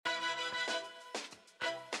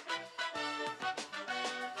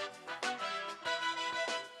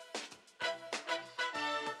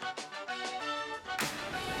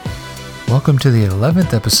Welcome to the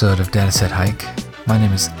 11th episode of Dataset Hike. My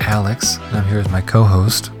name is Alex, and I'm here with my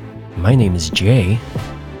co-host. My name is Jay.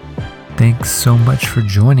 Thanks so much for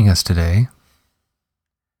joining us today.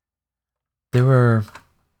 There were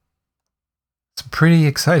some pretty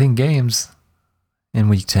exciting games in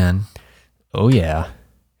Week 10. Oh, yeah.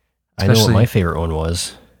 I know what my favorite one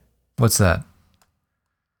was. What's that?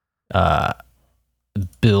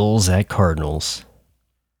 Bills at Cardinals.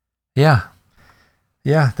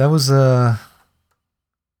 Yeah, that was a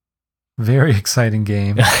very exciting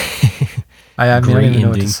game. I don't even know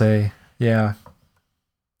what to say. Yeah.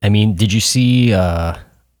 I mean, did you see Kyler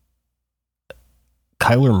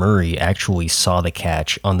Murray actually saw the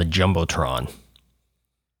catch on the Jumbotron?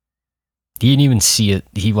 He didn't even see it.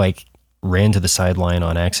 He ran to the sideline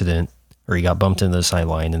on accident, or he got bumped into the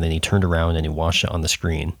sideline, and then he turned around and he watched it on the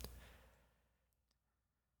screen.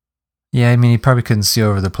 Yeah, I mean, he probably couldn't see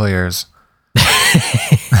over the players.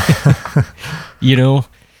 You know,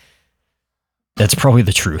 that's probably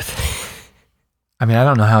the truth. I mean, I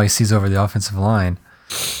don't know how he sees over the offensive line.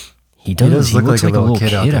 He does. He look looks like like a little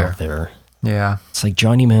kid out there. Yeah. It's like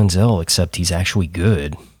Johnny Manziel, except he's actually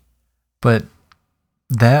good. But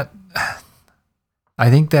I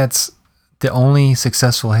think that's the only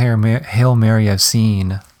successful Hail Mary I've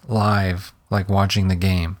seen live, like watching the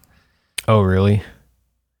game. Oh, really?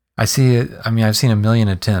 I see it. I mean, I've seen a million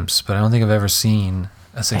attempts, but I don't think I've ever seen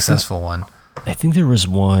a successful one. I think there was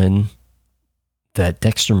one that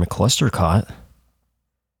Dexter McCluster caught.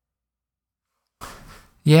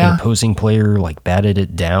 Yeah. An opposing player batted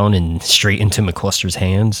it down and straight into McCluster's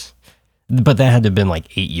hands. But that had to have been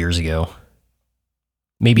 8 years ago.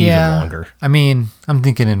 Maybe even longer. I mean, I'm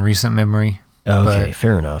thinking in recent memory. Okay,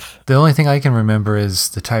 fair enough. The only thing I can remember is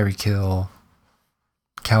the Tyreek Hill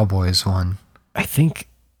Cowboys one. I think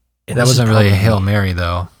that wasn't really a Hail Mary,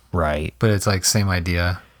 though. Right. But it's same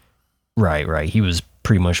idea. Right. He was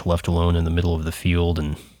pretty much left alone in the middle of the field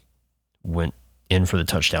and went in for the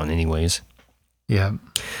touchdown anyways. Yeah.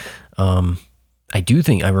 I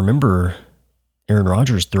remember Aaron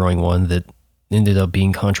Rodgers throwing one that ended up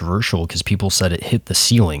being controversial because people said it hit the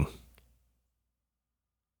ceiling.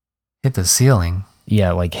 Hit the ceiling?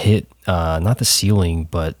 Yeah, hit, not the ceiling,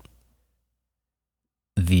 but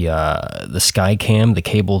the Skycam, the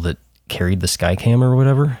cable that carried the Skycam or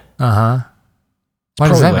whatever. Uh-huh. Why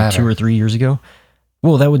does that matter? 2 or 3 years ago.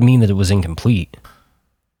 Well, that would mean that it was incomplete.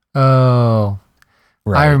 Oh.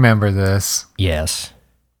 Right. I remember this. Yes.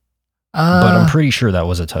 But I'm pretty sure that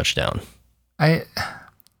was a touchdown. I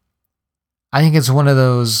think it's one of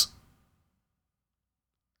those.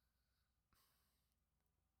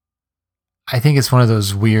 I think it's one of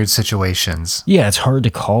those weird situations. Yeah, it's hard to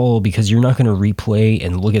call because you're not going to replay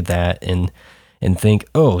and look at that and think,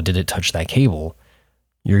 oh, did it touch that cable?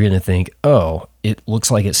 You're going to think, oh, it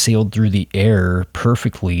looks like it sailed through the air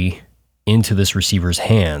perfectly into this receiver's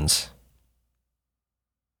hands.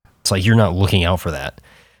 It's like you're not looking out for that.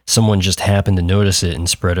 Someone just happened to notice it and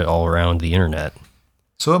spread it all around the internet.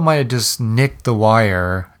 So it might have just nicked the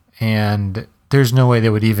wire, and there's no way they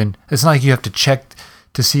would even. It's not like you have to check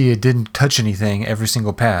to see it didn't touch anything every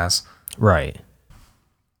single pass. Right.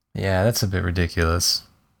 Yeah, that's a bit ridiculous.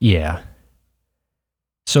 Yeah.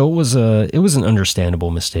 So it was an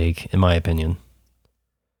understandable mistake, in my opinion.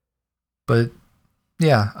 But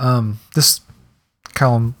yeah, this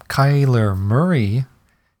Kyler Murray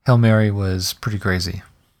Hail Mary was pretty crazy.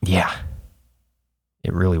 Yeah,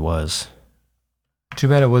 it really was. Too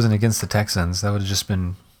bad it wasn't against the Texans. That would have just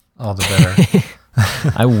been all the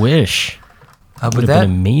better. I wish. It would have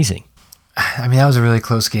been amazing. I mean, that was a really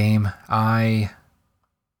close game. I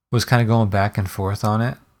was kind of going back and forth on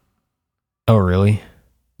it. Oh, really?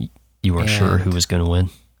 You weren't sure who was going to win?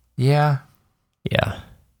 Yeah. Yeah,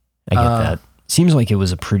 I get that. Seems like it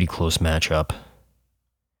was a pretty close matchup.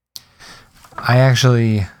 I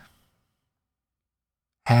actually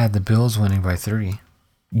had the Bills winning by 3.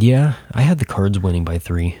 Yeah, I had the Cards winning by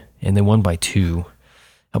 3, and they won by 2. How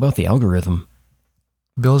about the algorithm?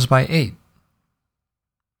 Bills by 8.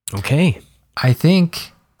 Okay. I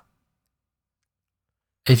think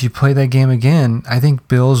if you play that game again, I think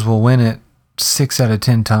Bills will win it 6 out of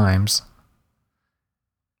 10 times.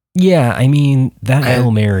 Yeah, I mean, that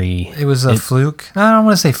Hail Mary... It was a fluke. I don't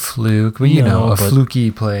want to say fluke, but a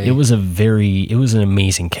fluky play. It was an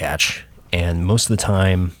amazing catch. And most of the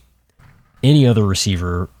time, any other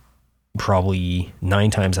receiver, probably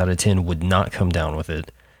 9 times out of 10, would not come down with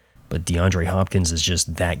it. But DeAndre Hopkins is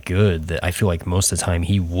just that good that I feel like most of the time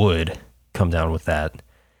he would come down with that.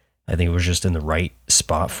 I think it was just in the right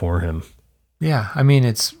spot for him. Yeah, I mean,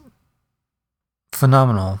 it's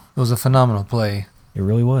phenomenal. It was a phenomenal play. It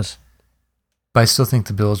really was. But I still think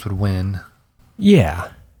the Bills would win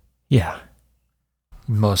Yeah. Yeah.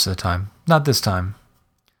 most of the time. Not this time.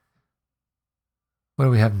 What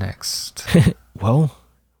do we have next? Well,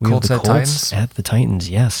 we Colts have at the Colts Titans? at the Titans,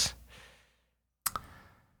 yes.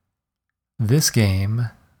 This game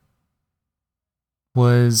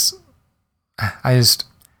was...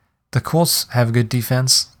 The Colts have a good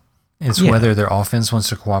defense. It's whether their offense wants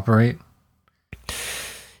to cooperate.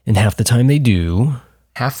 And half the time they do.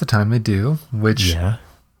 Half the time they do, which Yeah.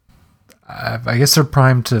 I guess they're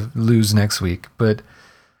primed to lose next week. But,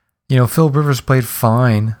 Phil Rivers played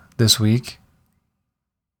fine this week.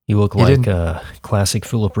 You look like classic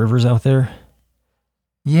Phillip Rivers out there.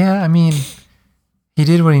 Yeah, I mean, he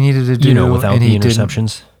did what he needed to do. Without the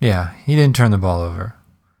interceptions. He didn't turn the ball over.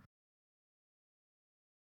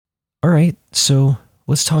 All right, so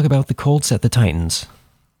let's talk about the Colts at the Titans.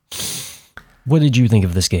 What did you think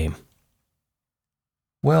of this game?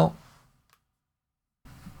 Well,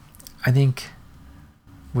 I think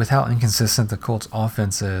with how inconsistent the Colts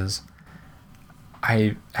offense is,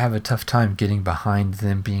 I have a tough time getting behind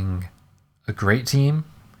them being a great team.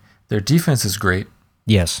 Their defense is great.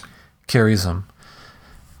 Yes. Carries them.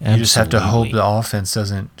 Absolutely. You just have to hope the offense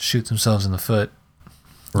doesn't shoot themselves in the foot.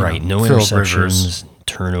 Right. No interceptions,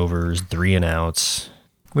 turnovers, 3 and outs.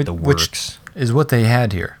 Which is what they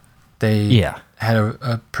had here. They had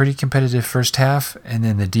a pretty competitive first half, and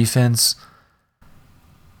then the defense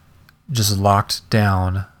just locked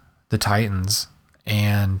down the Titans.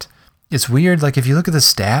 And it's weird. Like, if you look at the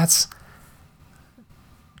stats,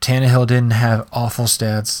 Tannehill didn't have awful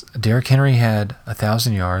stats. Derrick Henry had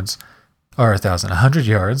 1,000 yards. Or 100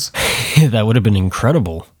 yards. That would have been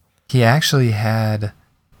incredible. He actually had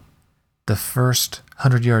the first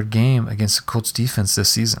 100-yard game against the Colts defense this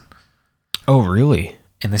season. Oh, really?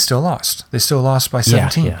 And they still lost. They still lost by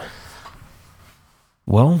 17. Yeah.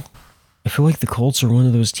 Well, I feel like the Colts are one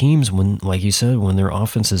of those teams when, like you said, when their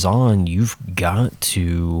offense is on, you've got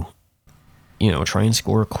to, try and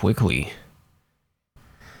score quickly.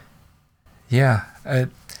 Yeah.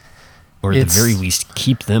 Or at the very least,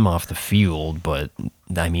 keep them off the field. But,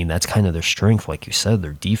 I mean, that's kind of their strength. Like you said,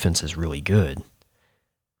 their defense is really good.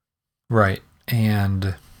 Right.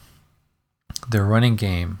 And their running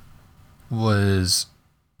game was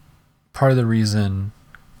part of the reason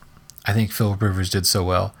I think Phillip Rivers did so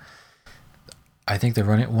well. I think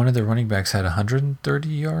one of the running backs had 130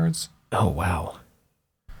 yards. Oh, wow.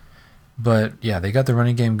 But, yeah, they got the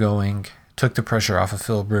running game going, took the pressure off of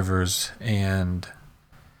Phillip Rivers, and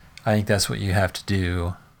I think that's what you have to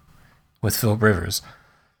do with Phillip Rivers.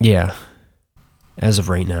 Yeah. As of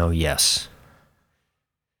right now, yes.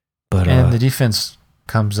 But and the defense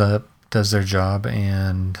comes up, does their job,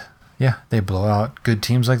 and, they blow out good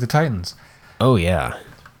teams like the Titans. Oh, yeah.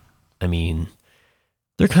 I mean,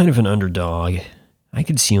 they're kind of an underdog. I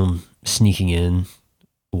could see them sneaking in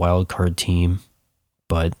a wild card team,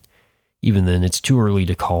 but even then, it's too early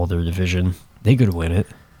to call their division. They could win it,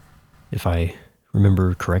 if I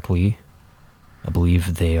remember correctly. I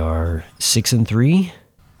believe they are 6-3,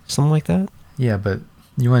 something like that. Yeah, but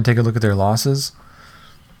you want to take a look at their losses?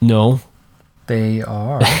 No. They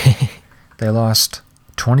are. They lost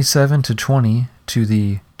 27-20 to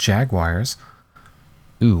the Jaguars.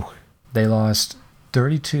 Ooh. They lost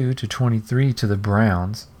 32-23 to the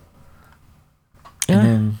Browns. And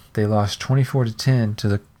then they lost 24-10 to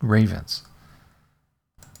the Ravens.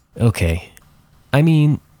 Okay. I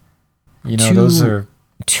mean, those are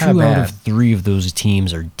two out of 3 of those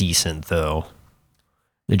teams are decent, though.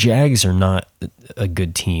 The Jags are not a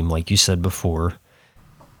good team, like you said before.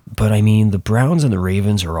 But, I mean, the Browns and the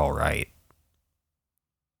Ravens are all right.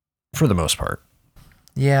 For the most part.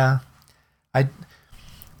 Yeah.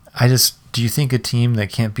 Do you think a team that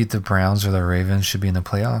can't beat the Browns or the Ravens should be in the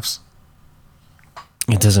playoffs?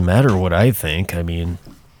 It doesn't matter what I think. I mean,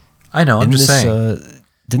 I know, I'm just saying.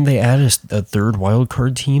 Didn't they add a third wild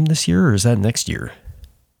card team this year, or is that next year?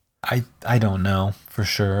 I don't know for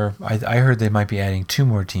sure. I heard they might be adding 2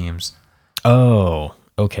 more teams. Oh,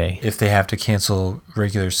 okay. If they have to cancel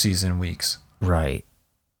regular season weeks. Right.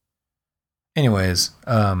 Anyways,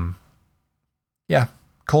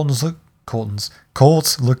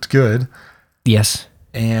 Colts looked good. Yes.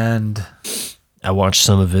 And I watched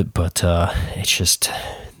some of it, but it's just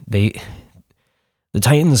the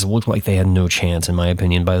Titans looked like they had no chance, in my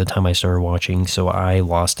opinion, by the time I started watching, so I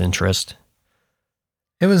lost interest.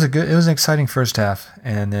 It was an exciting first half,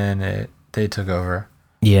 and then they took over.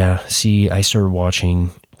 Yeah, see, I started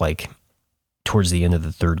watching towards the end of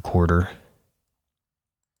the third quarter.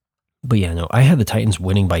 But yeah, no, I had the Titans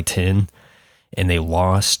winning by 10, and they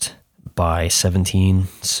lost by 17,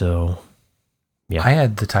 so Yeah. I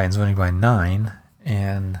had the Titans winning by 9,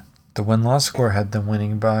 and the win-loss score had them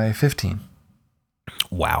winning by 15.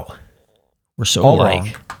 Wow. We're so All alike.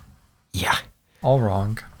 wrong. Yeah. All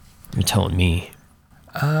wrong. You're telling me.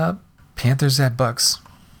 Panthers at Bucks.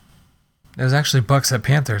 It was actually Bucks at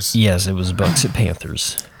Panthers. Yes, it was Bucks at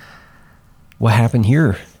Panthers. What happened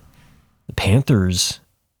here? The Panthers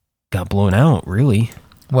got blown out, really.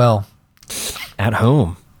 Well, At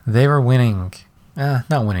home. they were winning.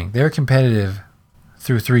 Not winning. They were competitive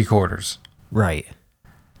through 3 quarters. Right.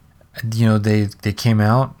 You know, they came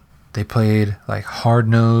out. They played like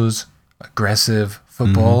hard-nosed, aggressive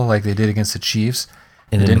football like they did against the Chiefs.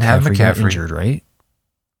 And they then didn't have McCaffrey got McCaffrey. injured, right?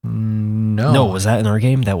 No. No, was that in our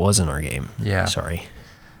game? That was in our game. Yeah. Sorry.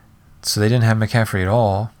 So they didn't have McCaffrey at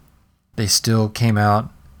all. They still came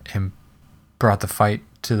out and brought the fight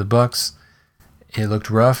to the Bucks. It looked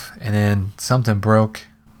rough, and then something broke.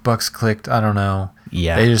 Bucks clicked. I don't know.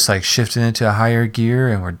 Yeah. They just like shifted into a higher gear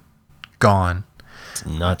and were gone. It's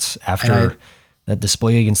nuts. After that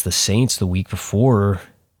display against the Saints the week before,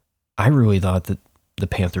 I really thought that the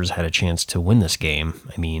Panthers had a chance to win this game.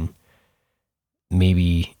 I mean,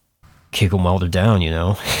 maybe kick them while they're down, you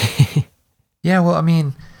know? Yeah, well, I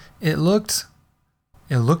mean, it looked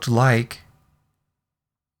like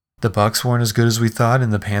the Bucks weren't as good as we thought,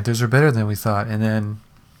 and the Panthers were better than we thought. And then,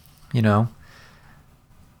 you know,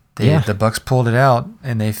 the Bucks pulled it out,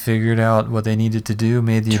 and they figured out what they needed to do,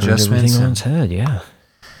 made the Turned adjustments. everything on its head, yeah.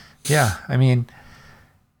 Yeah, I mean,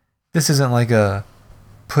 this isn't like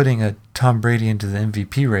putting a Tom Brady into the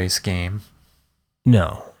MVP race game.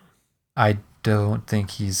 No. I don't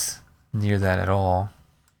think he's near that at all.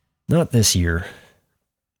 Not this year.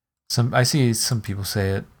 I see some people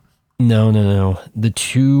say it. No. The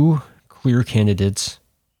 2 clear candidates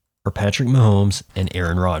are Patrick Mahomes and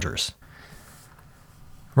Aaron Rodgers.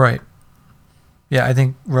 Right. Yeah, I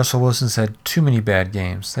think Russell Wilson's had too many bad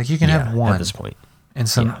games. Like, you can have one at this point. and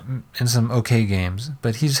some okay games,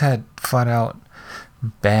 but he's had flat out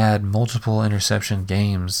bad multiple interception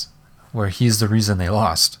games where he's the reason they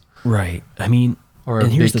lost. Right. I mean, Or a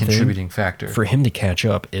big contributing factor. For him to catch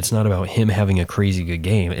up, it's not about him having a crazy good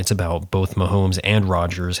game. It's about both Mahomes and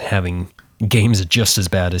Rodgers having games just as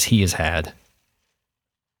bad as he has had.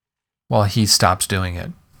 While he stops doing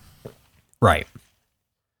it. Right.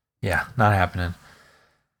 Yeah, not happening.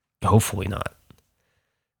 Hopefully not.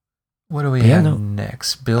 What do we have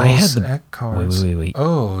next? Bills at Cards. Wait.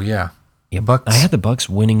 Oh, yeah. Bucks. I had the Bucks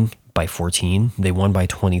winning by 14. They won by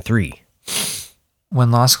 23.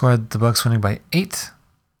 Win-loss score, the Bucks winning by 8.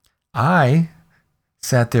 I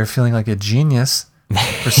sat there feeling like a genius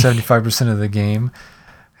for 75% of the game,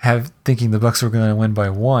 thinking the Bucks were going to win by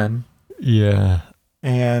 1. Yeah.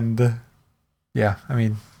 And yeah, I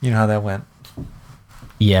mean, you know how that went.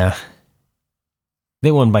 Yeah.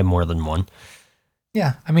 They won by more than 1.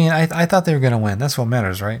 Yeah, I mean, I thought they were going to win. That's what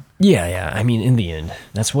matters, right? Yeah. I mean, in the end,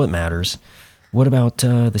 that's what matters. What about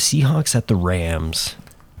the Seahawks at the Rams?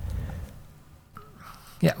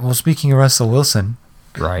 Yeah, well, speaking of Russell Wilson.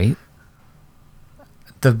 Right.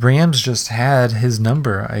 The Rams just had his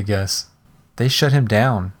number, I guess. They shut him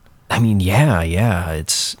down. I mean, yeah.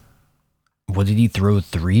 It's... What did he throw?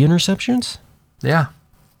 3 interceptions? Yeah.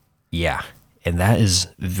 Yeah. And that is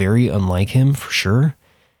very unlike him for sure.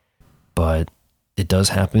 But it does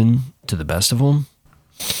happen to the best of them.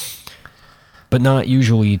 But not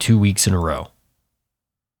usually 2 weeks in a row.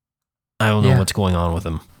 I don't know what's going on with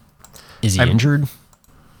him. Is he injured?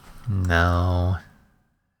 No.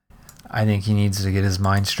 I think he needs to get his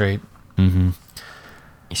mind straight. Mm-hmm.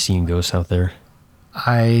 You seeing ghosts out there?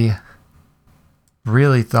 I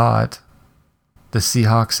really thought the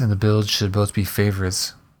Seahawks and the Bills should both be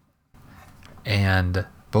favorites. And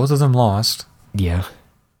both of them lost. Yeah.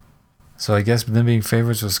 So I guess them being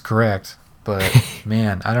favorites was correct. But,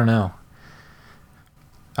 man, I don't know.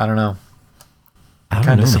 I'm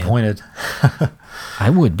kind of disappointed. I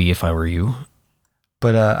would be if I were you.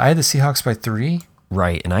 But I had the Seahawks by 3.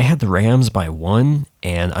 Right, and I had the Rams by 1,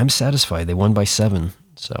 and I'm satisfied. They won by 7,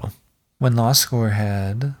 so. Win-loss score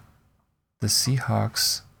had the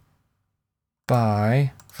Seahawks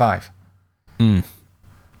by 5.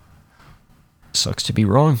 Sucks to be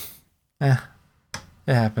wrong. It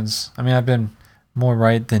happens. I mean, I've been more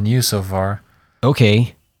right than you so far.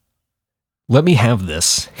 Okay. Let me have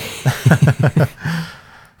this.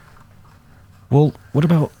 Well, what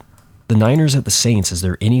about the Niners at the Saints? Is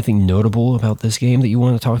there anything notable about this game that you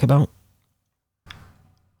want to talk about?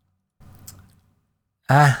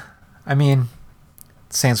 I mean,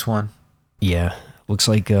 Saints won. Yeah. Looks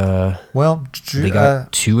like they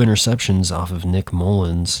got 2 interceptions off of Nick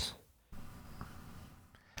Mullins.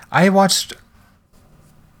 I watched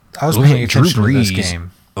I was What was paying it? Drew attention to this Brees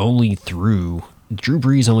game. Drew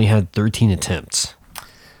Brees only had 13 attempts.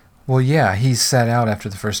 Well, yeah, he sat out after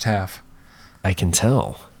the first half. I can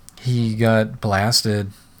tell. He got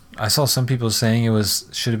blasted. I saw some people saying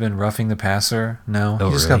should have been roughing the passer. No, Oh,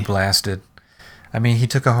 he just really? got blasted. I mean, he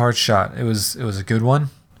took a hard shot. It was a good one.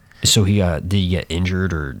 So did he get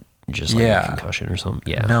injured or just like a concussion or something?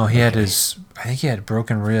 Yeah. No, I think he had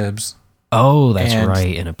broken ribs. Oh, that's and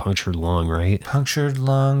right. And a punctured lung, right? Punctured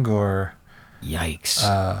lung or Yikes.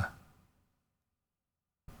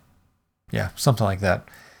 yeah, something like that.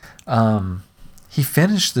 He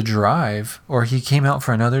finished the drive, or he came out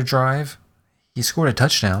for another drive. He scored a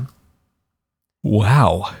touchdown.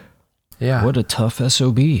 Wow. Yeah. What a tough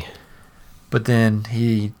SOB. But then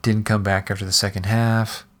he didn't come back after the second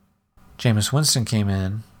half. Jameis Winston came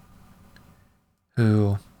in,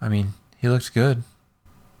 who, I mean, he looked good.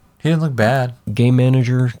 He didn't look bad. Game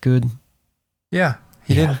manager, good. Yeah,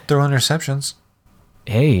 he didn't throw interceptions.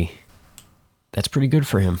 Hey, that's pretty good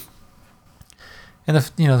for him. And the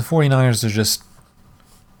 49ers are just,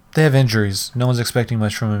 they have injuries. No one's expecting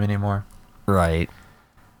much from him anymore. Right.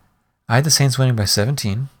 I had the Saints winning by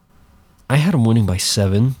 17. I had them winning by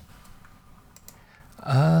 7.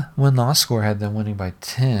 Win-loss score had them winning by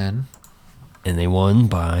 10. And they won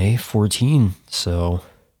by 14. So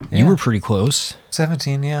you were pretty close.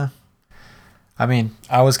 17, yeah. I mean,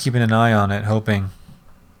 I was keeping an eye on it, hoping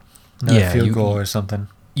another field goal or something.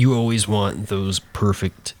 You always want those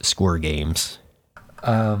perfect score games.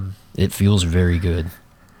 It feels very good.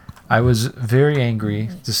 I was very angry,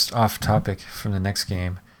 just off topic from the next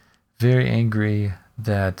game, very angry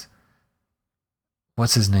that,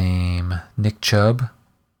 what's his name? Nick Chubb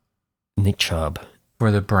for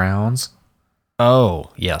the Browns.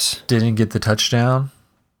 Oh, yes. Didn't get the touchdown.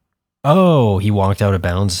 Oh, he walked out of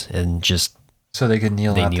bounds and just... So they could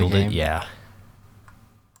kneel out the game. It, yeah.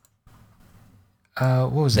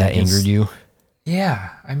 What was that? That angered you?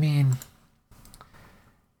 Yeah, I mean,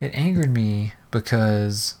 it angered me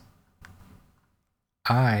because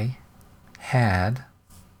I had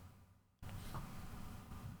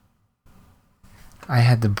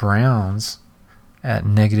the Browns at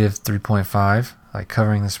negative 3.5, like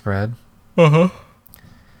covering the spread. Uh-huh.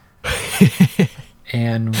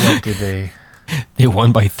 And what did they? They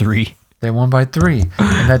won by 3. They won by 3.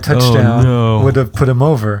 And that touchdown would have put them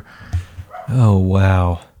over. Oh,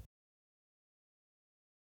 wow.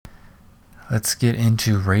 Let's get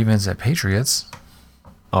into Ravens at Patriots.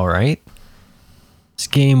 All right. This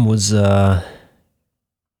game was,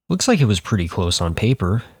 looks like it was pretty close on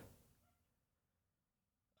paper.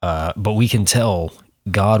 But we can tell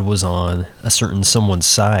God was on a certain someone's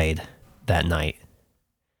side that night.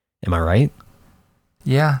 Am I right?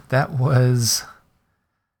 Yeah, that was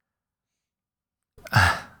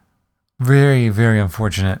very, very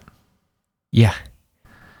unfortunate. Yeah.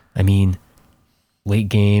 I mean, late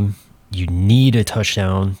game, you need a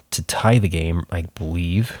touchdown to tie the game, I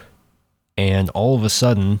believe. And all of a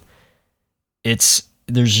sudden,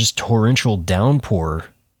 there's just torrential downpour,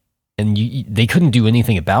 and they couldn't do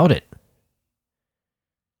anything about it.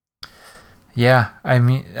 Yeah, I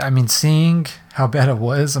mean, seeing how bad it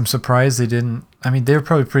was, I'm surprised they didn't. I mean, they were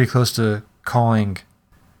probably pretty close to calling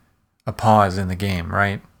a pause in the game,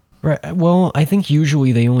 right? Right. Well, I think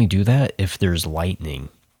usually they only do that if there's lightning.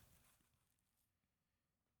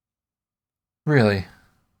 Really?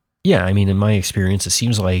 Yeah, I mean, in my experience, it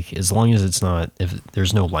seems like as long as if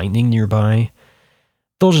there's no lightning nearby,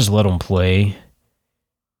 they'll just let them play.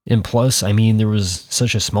 And plus, I mean, there was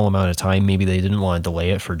such a small amount of time, maybe they didn't want to delay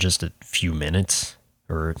it for just a few minutes.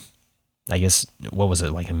 Or, I guess, what was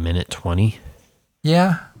it, like a minute 20?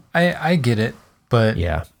 Yeah, I get it. But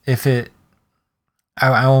yeah,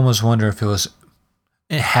 I almost wonder if it was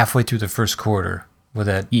halfway through the first quarter, would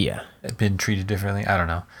that have been treated differently? I don't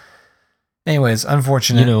know. Anyways,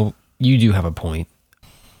 unfortunate. You do have a point.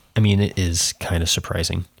 I mean, it is kind of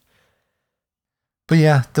surprising. But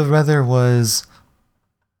yeah, the weather was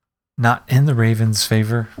not in the Ravens'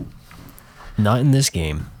 favor. Not in this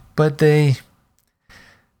game. But they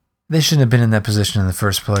shouldn't have been in that position in the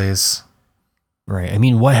first place. Right. I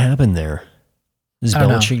mean, what happened there? Does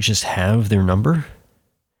Belichick just have their number?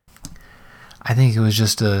 I think it was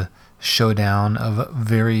just a showdown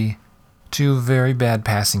of two very bad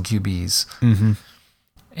passing QBs. Mm-hmm.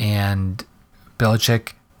 And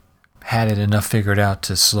Belichick had it enough figured out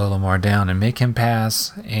to slow Lamar down and make him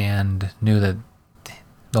pass, and knew that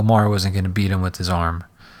Lamar wasn't going to beat him with his arm.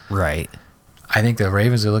 Right. I think the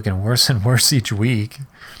Ravens are looking worse and worse each week.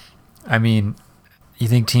 I mean, you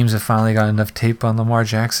think teams have finally got enough tape on Lamar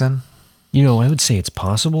Jackson? I would say it's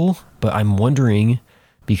possible, but I'm wondering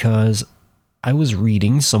because I was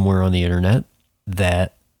reading somewhere on the internet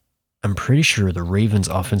that I'm pretty sure the Ravens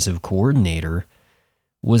offensive coordinator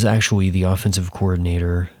was actually the offensive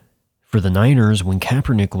coordinator for the Niners when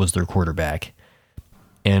Kaepernick was their quarterback.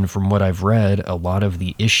 And from what I've read, a lot of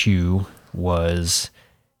the issue was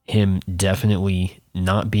him definitely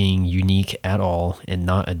not being unique at all and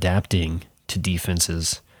not adapting to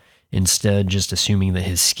defenses. Instead, just assuming that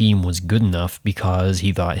his scheme was good enough because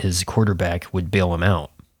he thought his quarterback would bail him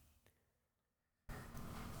out.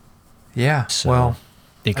 Yeah, So well,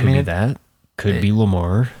 it I could mean, be that. Could be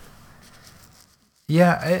Lamar.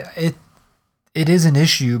 yeah, it is an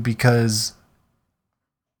issue because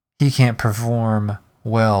he can't perform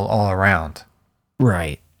well all around.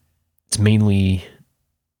 Right. It's mainly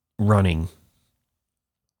running,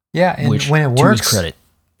 Yeah, and which, when it to his works, credit,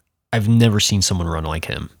 I've never seen someone run like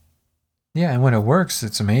him. yeah, and when it works,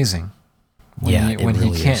 it's amazing. Yeah, it When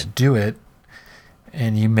really he can't is. do it,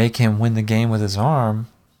 and you make him win the game with his arm,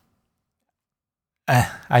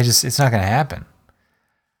 it's not going to happen.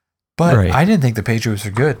 But Right. I didn't think the Patriots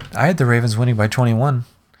were good. I had the Ravens winning by 21.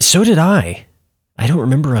 So did I. I don't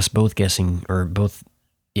remember us both guessing, or both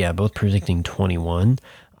predicting 21.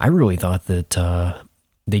 I really thought that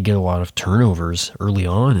they get a lot of turnovers early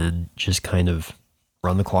on and just kind of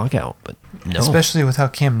run the clock out. But no. Especially with how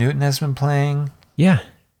Cam Newton has been playing. Yeah.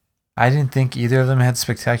 I didn't think either of them had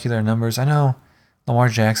spectacular numbers. I know Lamar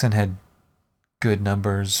Jackson had good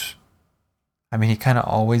numbers. I mean, he kind of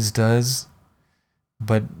always does.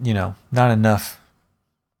 But, not enough.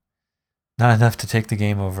 Not enough to take the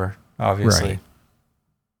game over, obviously. Right.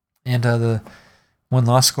 And the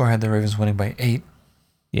win-loss score had the Ravens winning by 8.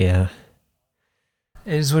 Yeah.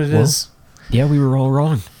 It is what it is. Yeah, we were all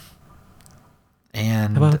wrong.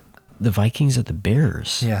 And How about the Vikings at the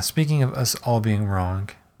Bears? yeah, speaking of us all being wrong,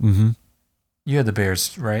 Mm-hmm. you had the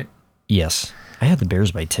Bears, right? Yes. I had the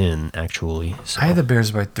Bears by 10, actually. So. I had the Bears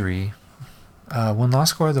by 3. Win-loss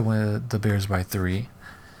score, the Bears by 3.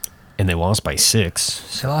 And they lost by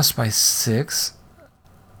 6. They lost by 6.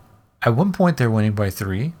 At one point, they're winning by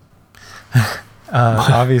 3.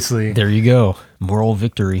 Obviously. There you go. Moral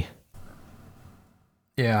victory.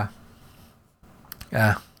 Yeah.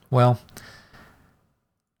 Well,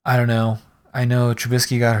 I don't know. I know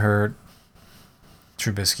Trubisky got hurt.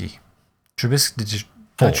 Trubisky.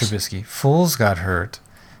 Not Trubisky. Foles got hurt.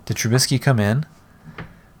 Did Trubisky come in?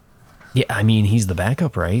 Yeah, I mean, he's the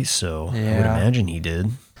backup, right? So I would Yeah. imagine he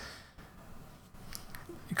did.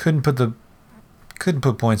 Couldn't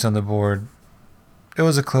put points on the board. It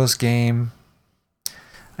was a close game.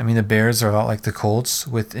 I mean, the Bears are a lot like the Colts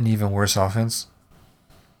with an even worse offense.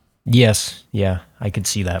 Yes. Yeah, I could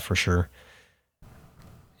see that for sure.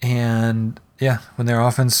 And yeah, when their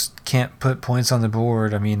offense can't put points on the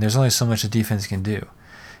board, I mean, there's only so much the defense can do.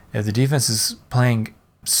 If the defense is playing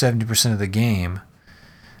 70% of the game,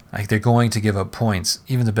 like they're going to give up points,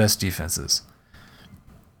 even the best defenses.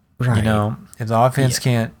 Right. If the offense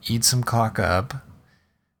can't eat some clock up,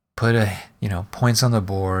 put points on the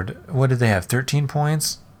board. What did they have? 13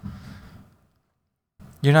 points?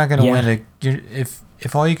 You're not going to win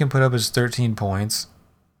if all you can put up is 13 points.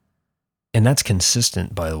 And that's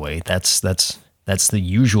consistent, by the way. That's the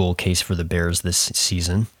usual case for the Bears this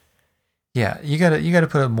season. Yeah, you gotta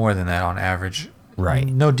put up more than that on average. Right.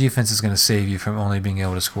 No defense is going to save you from only being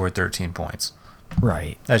able to score 13 points.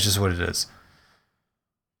 Right. That's just what it is.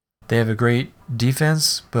 They have a great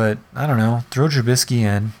defense, but I don't know. Throw Trubisky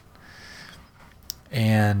in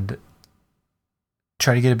and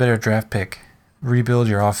try to get a better draft pick. Rebuild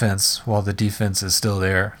your offense while the defense is still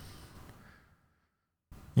there.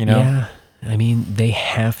 Yeah. I mean, they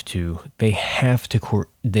have to. They have to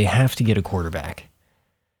get a quarterback.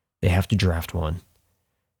 They have to draft one.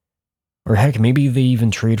 Or heck, maybe they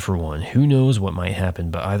even trade for one. Who knows what might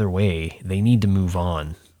happen, but either way, they need to move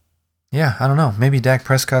on. Yeah, I don't know. Maybe Dak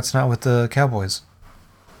Prescott's not with the Cowboys.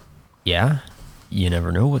 Yeah, you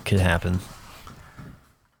never know what could happen.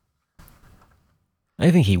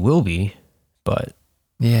 I think he will be, but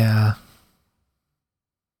yeah.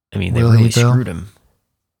 I mean, they Will he, really though? screwed him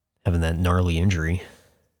having that gnarly injury.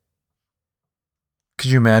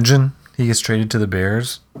 Could you imagine he gets traded to the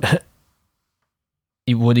Bears?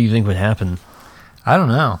 What do you think would happen? I don't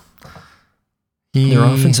know. Their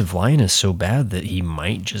offensive line is so bad that he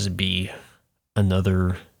might just be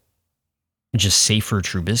another, just safer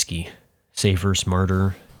Trubisky. Safer,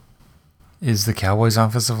 smarter. Is the Cowboys'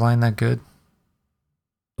 offensive line that good?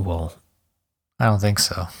 Well, I don't think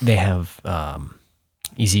so. they have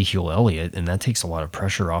Ezekiel Elliott, and that takes a lot of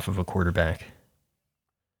pressure off of a quarterback.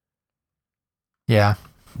 Yeah.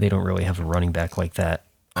 They don't really have a running back like that.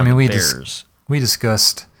 I mean, on the we Bears. we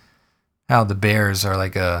discussed how the Bears are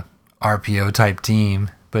like a RPO type team,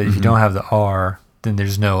 but if you don't have the R, then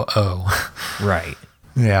there's no O. Right.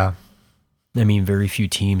 Yeah. I mean, very few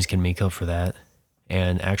teams can make up for that.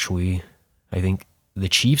 And actually, I think the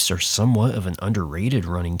Chiefs are somewhat of an underrated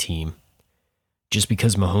running team just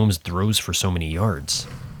because Mahomes throws for so many yards.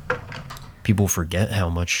 People forget how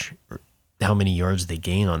many yards they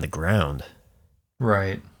gain on the ground.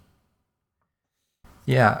 Right.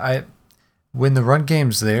 Yeah, when the run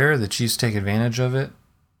game's there, the Chiefs take advantage of it.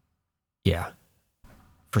 Yeah,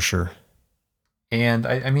 for sure. And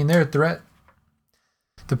I mean, they're a threat.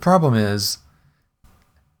 The problem is,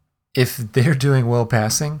 if they're doing well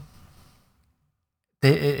passing,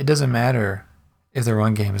 it doesn't matter if the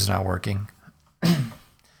run game is not working.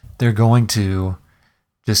 They're going to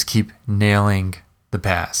just keep nailing the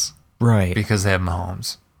pass. Right. Because they have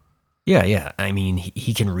Mahomes. Yeah. I mean,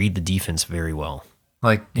 he can read the defense very well.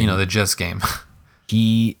 Like, the Jets game.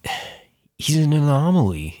 He's an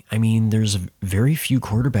anomaly. I mean, there's very few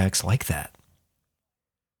quarterbacks like that.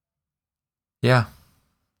 Yeah.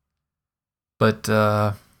 But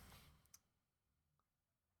I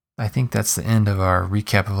think that's the end of our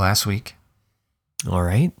recap of last week. All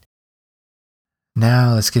right.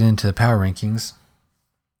 Now let's get into the power rankings.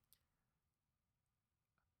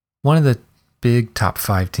 One of the big top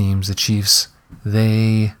 5 teams, the Chiefs,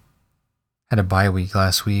 they had a bye week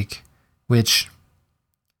last week, which,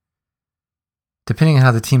 depending on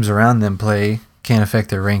how the teams around them play, can affect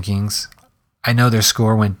their rankings. I know their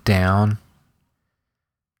score went down.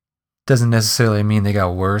 Doesn't necessarily mean they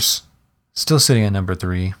got worse. Still sitting at number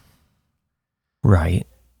 3. Right.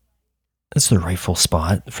 That's the rightful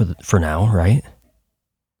spot for now, right?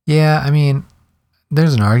 Yeah, I mean,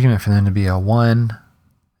 there's an argument for them to be a 1,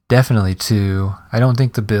 definitely 2. I don't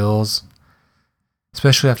think the Bills,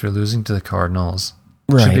 especially after losing to the Cardinals,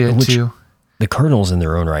 should be a 2. The Cardinals in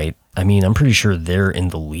their own right, I mean, I'm pretty sure they're in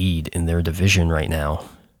the lead in their division right now,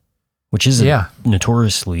 which is a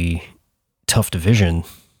notoriously tough division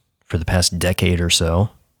for the past decade or so.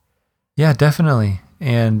 Yeah, definitely.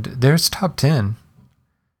 And there's top 10.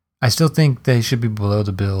 I still think they should be below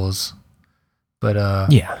the Bills. But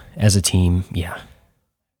yeah, as a team, yeah.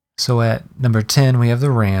 So at number 10, we have the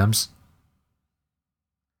Rams.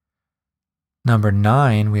 Number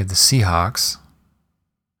 9, we have the Seahawks.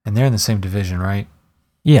 And they're in the same division, right?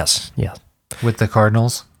 Yes, yeah. With the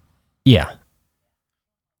Cardinals? Yeah.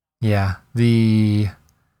 Yeah. The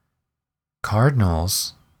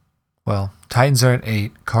Cardinals, well, Titans are at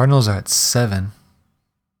 8. Cardinals are at 7.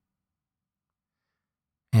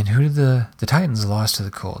 And who did the Titans lost to the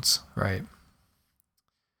Colts, right?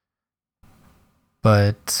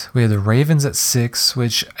 But we have the Ravens at 6,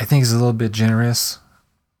 which I think is a little bit generous.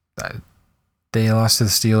 They lost to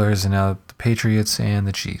the Steelers and now the Patriots and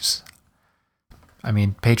the Chiefs. I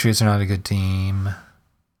mean, Patriots are not a good team,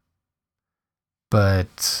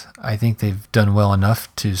 but I think they've done well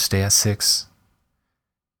enough to stay at 6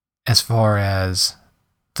 as far as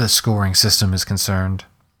the scoring system is concerned.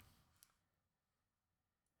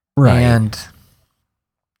 Right. And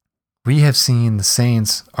we have seen the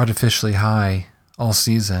Saints artificially high all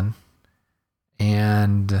season,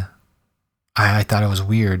 and I thought it was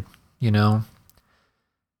weird, They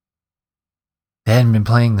hadn't been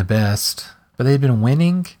playing the best, but they'd been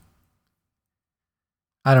winning.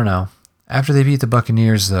 I don't know. After they beat the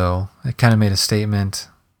Buccaneers, though, it kind of made a statement.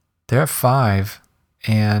 They're at 5,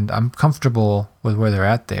 and I'm comfortable with where they're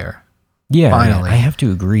at there. Yeah, finally. I have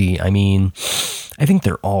to agree. I mean, I think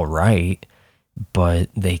they're all right, but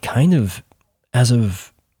they kind of, as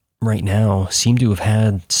of right now, seem to have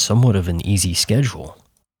had somewhat of an easy schedule.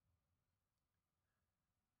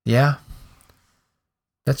 Yeah,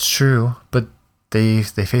 that's true, but they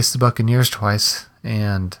faced the Buccaneers twice,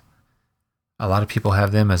 and a lot of people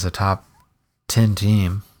have them as a top 10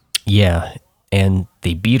 team. Yeah, and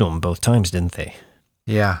they beat them both times, didn't they?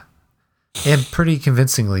 Yeah, and pretty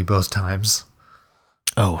convincingly both times.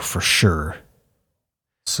 Oh, for sure.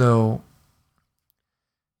 So,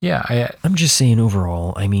 yeah, I'm just saying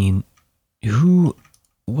overall, I mean,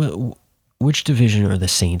 which division are the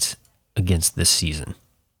Saints against this season?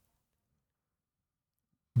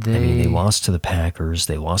 They lost to the Packers.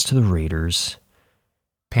 They lost to the Raiders.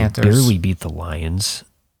 Panthers. They barely beat the Lions.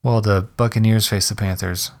 Well, the Buccaneers face the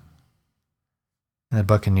Panthers. And the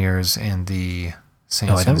Buccaneers and the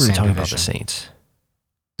Saints. Oh, I thought we were talking division. about the Saints.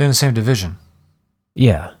 They're in the same division.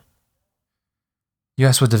 Yeah. You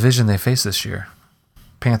asked what division they face this year.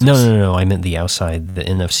 Panthers. No. I meant the outside, the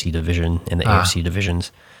NFC division and the AFC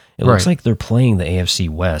divisions. It looks like they're playing the AFC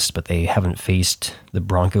West, but they haven't faced the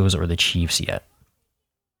Broncos or the Chiefs yet.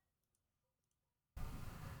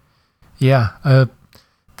 Yeah.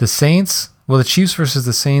 The Saints, Well, the Chiefs versus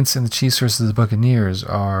the Saints and the Chiefs versus the Buccaneers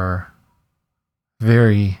are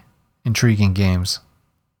very intriguing games.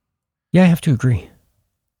 Yeah, I have to agree.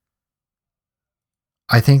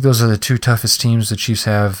 I think those are the two toughest teams the Chiefs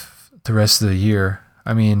have the rest of the year.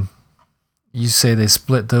 I mean, you say they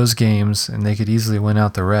split those games and they could easily win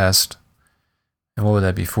out the rest. And what would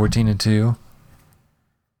that be, 14-2?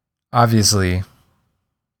 Obviously,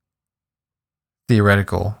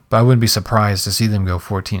 theoretical, but I wouldn't be surprised to see them go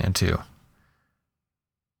 14-2.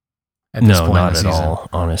 At this point Not in the at season. all,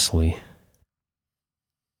 honestly.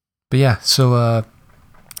 But yeah, so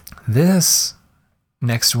this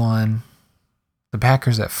next one, the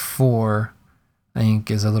Packers at 4, I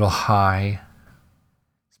think is a little high,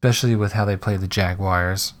 especially with how they played the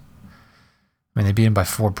Jaguars. I mean, they beat them by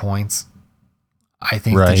 4 points. I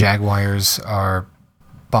think the Jaguars are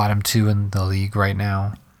bottom 2 in the league right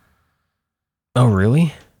now. Oh,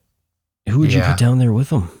 really? Who would you put down there with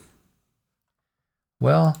them?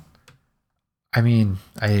 Well, I mean,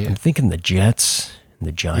 I'm thinking the Jets,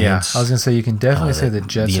 the Giants. Yeah, I was going to say you can definitely say the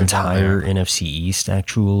Jets the are entire down there. NFC East,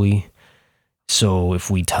 actually. So if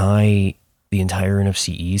we tie the entire NFC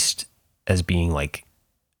East as being like,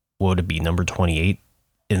 what would it be, number 28?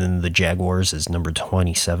 And then the Jaguars is number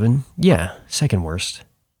 27? Yeah, second worst.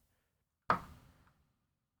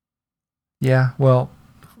 Yeah, well,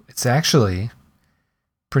 it's actually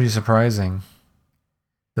pretty surprising.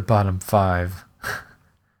 The bottom 5.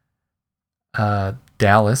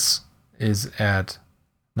 Dallas is at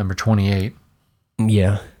number 28.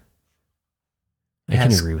 Yeah. I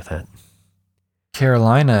can agree with that.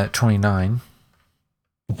 Carolina at 29.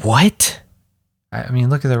 What? I mean,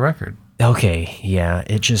 look at their record. Okay, yeah,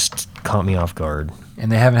 it just caught me off guard.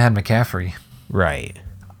 And they haven't had McCaffrey. Right.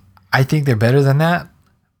 I think they're better than that,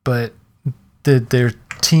 but their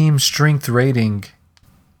team strength rating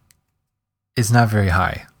is not very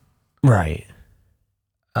high. Right.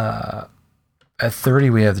 At 30,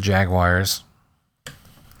 we have the Jaguars.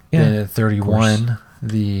 Yeah, then at 31,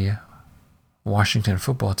 the Washington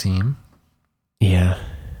football team. Yeah.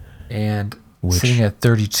 And sitting at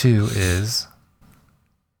 32 is,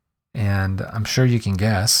 and I'm sure you can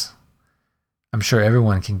guess, I'm sure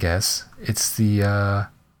everyone can guess, it's the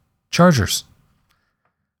Chargers.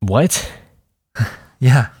 What?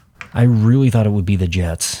 Yeah. I really thought it would be the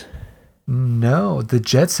Jets. No, the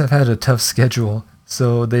Jets have had a tough schedule,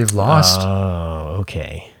 so they've lost. Oh,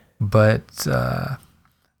 okay. But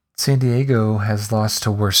San Diego has lost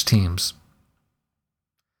to worse teams.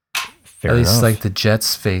 Fair At least enough. like the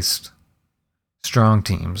Jets faced strong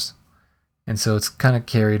teams. And so it's kind of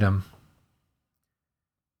carried them.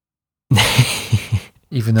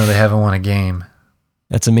 Even though they haven't won a game.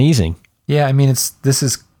 That's amazing. Yeah, I mean this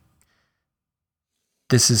is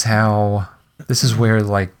where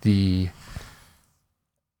like the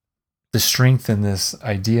strength in this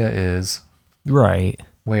idea is. Right.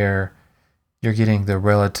 Where you're getting the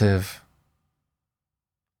relative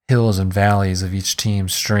hills and valleys of each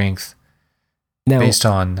team's strength now, based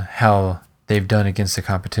on how they've done against the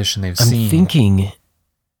competition they've seen. I'm thinking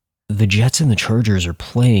the Jets and the Chargers are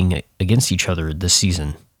playing against each other this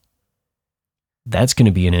season. That's going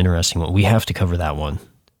to be an interesting one. We have to cover that one.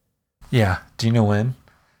 Yeah. Do you know when?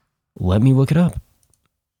 Let me look it up.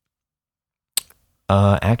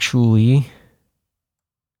 Actually,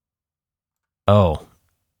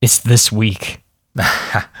 it's this week.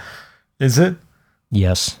 Is it?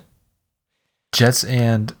 Yes. Jets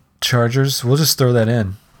and Chargers. We'll just throw that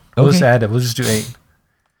in. We'll just add it. We'll just do 8.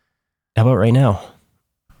 How about right now?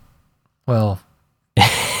 Well,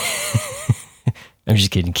 I'm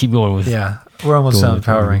just kidding. Keep going with. Yeah, we're almost done with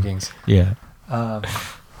power rankings. Yeah.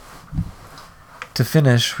 To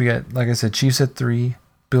finish, we got, like I said, Chiefs at 3,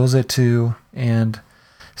 Bills at 2, and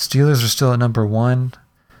Steelers are still at number 1.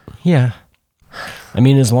 Yeah. I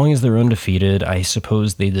mean, as long as they're undefeated, I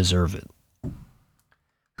suppose they deserve it.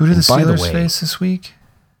 Who do the Steelers face this week?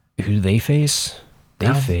 Who do they face?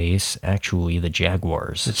 They face, actually, the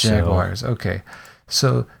Jaguars. The Jaguars, okay.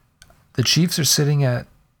 So the Chiefs are sitting at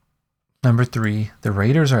number 3. The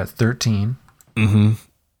Raiders are at 13. Mm-hmm.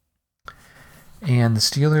 And the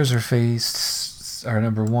Steelers are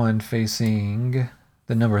number 1 facing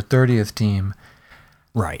the number 30th team.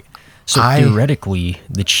 Right. So theoretically,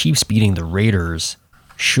 the Chiefs beating the Raiders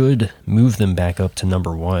should move them back up to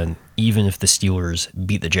number 1, even if the Steelers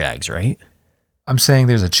beat the Jags, right? I'm saying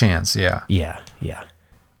there's a chance, yeah. Yeah.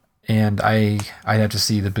 And I'd have to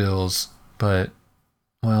see the Bills, but,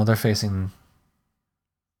 well, they're facing...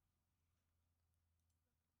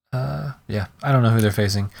 I don't know who they're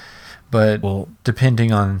facing, but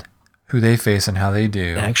depending on who they face and how they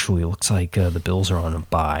do... Actually, it looks like the Bills are on a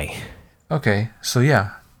bye. Okay, so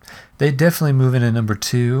yeah. They definitely move into number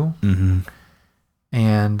 2. Mm-hmm.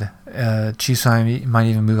 And Chiefs might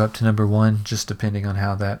even move up to number 1, just depending on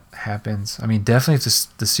how that happens. I mean, definitely if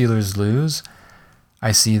the Steelers lose,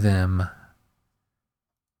 I see them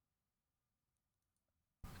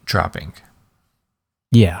dropping.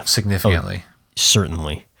 Yeah. Significantly. Oh,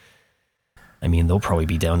 certainly. I mean, they'll probably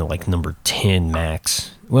be down to like number 10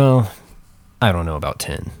 max. Well, I don't know about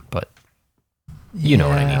 10, but you know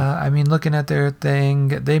what I mean. I mean, looking at their thing,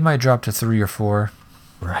 they might drop to 3 or 4.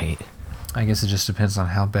 Right. I guess it just depends on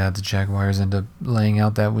how bad the Jaguars end up laying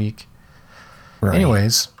out that week. Right.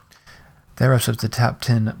 Anyways, that wraps up the top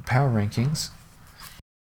 10 power rankings.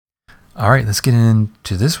 All right, let's get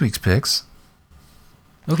into this week's picks.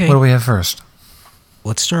 Okay. What do we have first?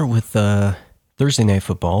 Let's start with Thursday Night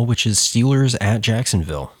Football, which is Steelers at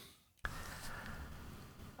Jacksonville.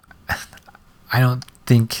 I don't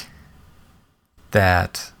think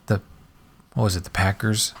that the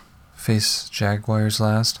Packers face Jaguars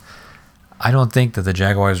last. I don't think that the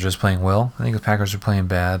Jaguars are just playing well. I think the Packers are playing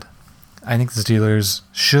bad. I think the Steelers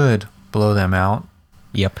should blow them out.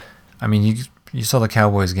 Yep. I mean, you saw the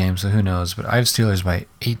Cowboys game, so who knows? But I have Steelers by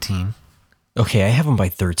 18. Okay, I have them by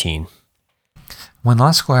 13.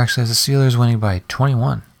 Win-loss score actually has the Steelers winning by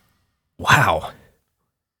 21. Wow.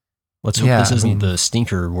 Let's hope this isn't the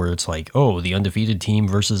stinker where it's like, oh, the undefeated team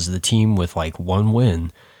versus the team with like 1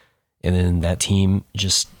 win. And then that team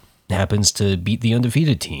just happens to beat the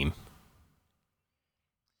undefeated team.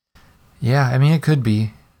 Yeah, I mean, it could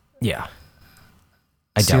be. Yeah.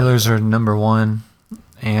 Steelers are number 1,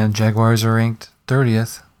 and Jaguars are ranked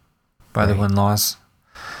 30th by the win-loss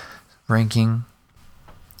ranking.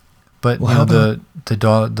 But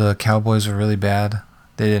the Cowboys were really bad.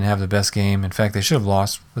 They didn't have the best game. In fact, they should have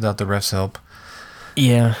lost without the refs' help.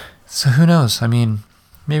 Yeah. So who knows? I mean,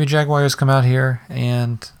 maybe Jaguars come out here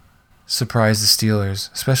and surprise the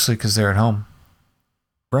Steelers, especially because they're at home.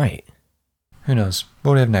 Right. Who knows?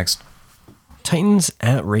 What do we have next? Titans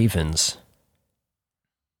at Ravens.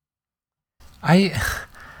 I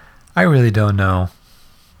really don't know.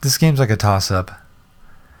 This game's like a toss-up.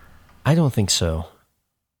 I don't think so.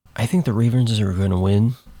 I think the Ravens are going to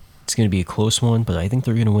win. It's going to be a close one, but I think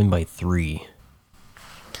they're going to win by 3.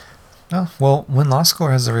 Oh, well, win-loss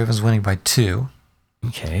score has the Ravens winning by 2.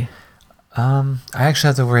 Okay. I actually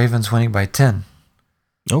have the Ravens winning by 10.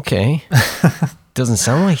 Okay. Doesn't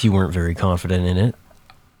sound like you weren't very confident in it.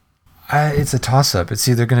 It's a toss-up. It's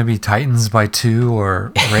either going to be Titans by 2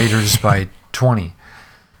 or Raiders by 20.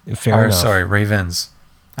 Fair enough. Sorry, Ravens.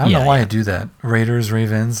 I don't know why I do that. Raiders,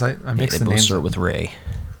 Ravens. I mix the names. They both names start with Ray.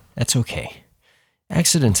 That's okay.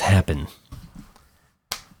 Accidents happen.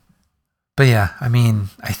 But yeah, I mean,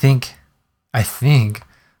 I think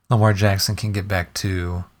Lamar Jackson can get back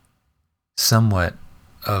to somewhat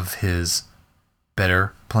of his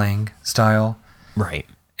better playing style. Right.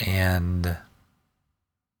 And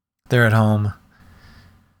they're at home.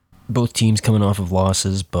 Both teams coming off of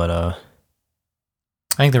losses, but I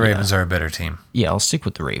think the Ravens are a better team. Yeah, I'll stick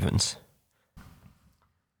with the Ravens.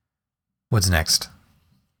 What's next?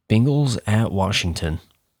 Bengals at Washington.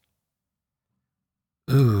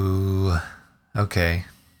 Ooh, okay.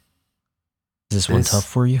 Is this one tough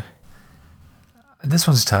for you? This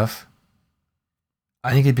one's tough.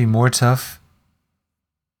 I think it'd be more tough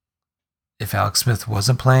if Alex Smith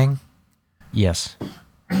wasn't playing. Yes.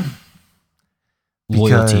 Because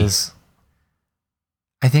Loyalty.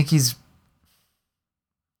 I think he's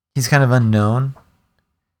kind of unknown.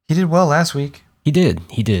 He did well last week. He did.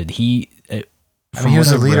 He he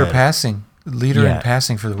was a leader in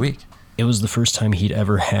passing for the week. It was the first time he'd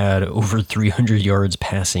ever had over 300 yards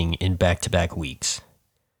passing in back-to-back weeks.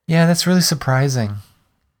 Yeah, that's really surprising.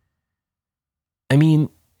 I mean,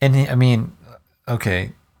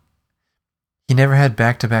 okay. He never had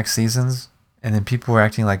back-to-back seasons, and then people were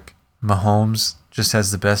acting like Mahomes just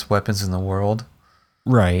has the best weapons in the world.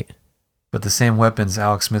 Right. But the same weapons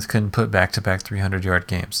Alex Smith couldn't put back-to-back 300-yard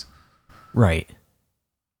games. Right.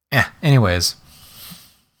 Yeah, anyways.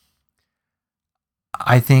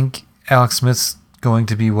 I think Alex Smith's going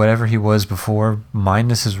to be whatever he was before,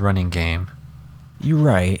 minus his running game. You're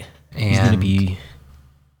right. He's going to be...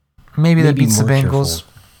 Maybe that beats the Careful. Bengals.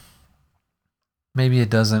 Maybe it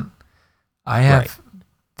doesn't. I have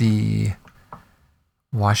the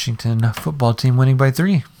Washington football team winning by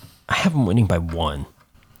 3. I have them winning by 1.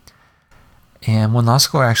 And win-loss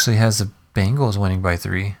score actually has the Bengals winning by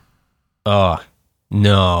 3.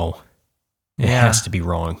 No. It has to be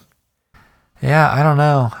wrong. Yeah, I don't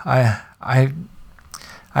know.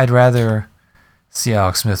 I'd rather see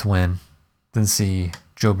Alex Smith win than see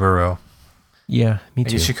Joe Burrow. Yeah, me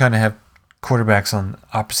too. You should kind of have quarterbacks on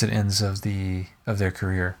opposite ends of their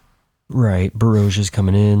career. Right. Baroja's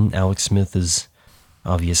coming in. Alex Smith is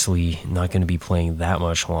obviously not going to be playing that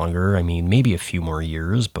much longer. I mean, maybe a few more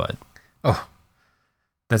years, but Oh,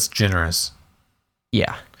 that's generous.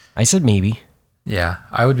 yeah. I said maybe. Yeah,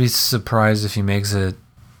 I would be surprised if he makes it.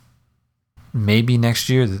 Maybe next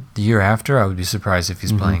year, the year after, I would be surprised if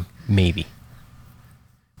he's playing. Maybe.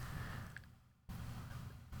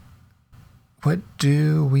 What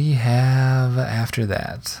do we have after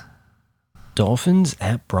that? Dolphins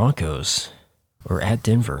at Broncos or at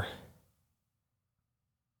Denver.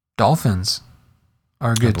 Dolphins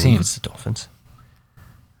are a good I believe team. it's the Dolphins.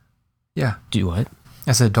 Yeah. Do what?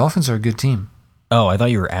 I said Dolphins are a good team. Oh, I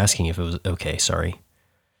thought you were asking if it was okay. Sorry.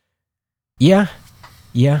 Yeah,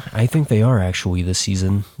 I think they are actually this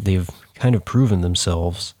season. They've kind of proven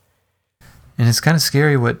themselves. And it's kind of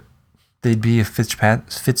scary what they'd be if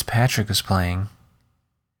Fitzpatrick was playing.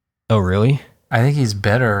 Oh, really? I think he's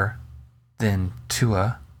better than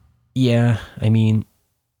Tua. Yeah, I mean,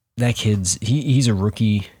 that kid's he's a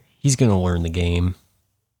rookie. He's going to learn the game.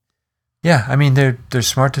 Yeah, I mean they're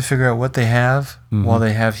smart to figure out what they have while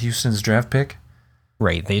they have Houston's draft pick.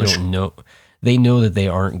 Right. They don't know. They know that they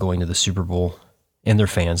aren't going to the Super Bowl, and their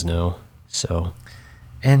fans know. So.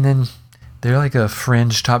 And then they're like a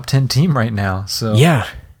fringe top 10 team right now. So Yeah,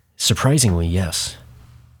 surprisingly, yes.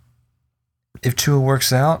 if Tua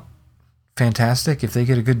works out, fantastic. If they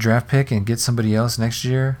get a good draft pick and get somebody else next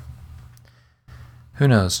year, who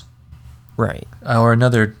knows? Right. Or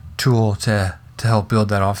another tool to help build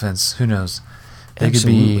that offense. Who knows? They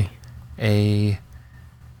Absolutely. could be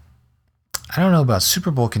I don't know about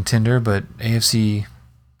Super Bowl contender, but AFC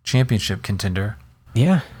championship contender.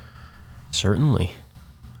 Yeah, certainly.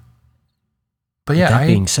 But yeah, That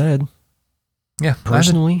being said, yeah,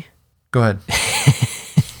 personally, go ahead.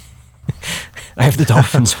 I have the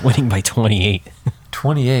Dolphins winning by 28.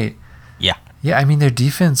 28. Yeah. Yeah, I mean their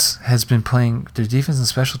defense and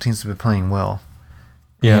special teams have been playing well.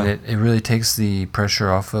 Yeah. And it really takes the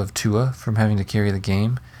pressure off of Tua from having to carry the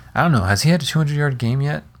game. I don't know. Has he had a 200-yard game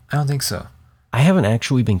yet? I don't think so. I haven't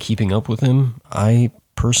actually been keeping up with him. I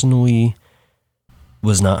personally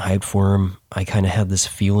was not hyped for him. I kind of had this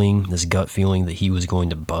gut feeling that he was going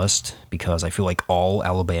to bust because I feel like all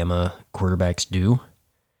Alabama quarterbacks do.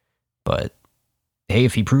 But hey,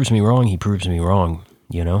 if he proves me wrong, he proves me wrong,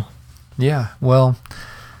 you know? Yeah, well,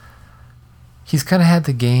 he's kind of had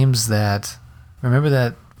the games that... Remember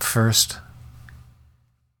that first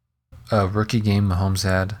rookie game Mahomes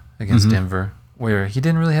had against Denver, where he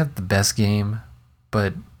didn't really have the best game,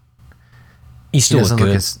 but he still looked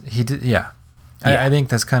good. He did, yeah. I think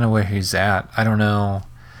that's kind of where he's at. I don't know.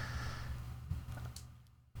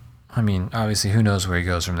 I mean, obviously, who knows where he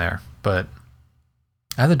goes from there? But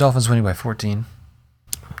I have the Dolphins winning by 14.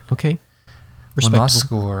 Okay. One loss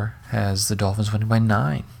score has the Dolphins winning by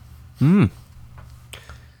 9.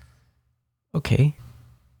 Okay.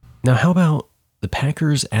 Now, how about the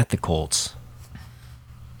Packers at the Colts?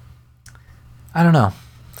 I don't know.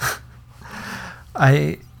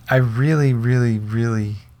 I really, really,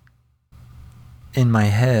 really, in my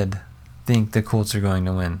head, think the Colts are going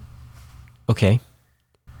to win. Okay.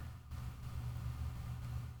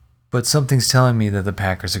 But something's telling me that the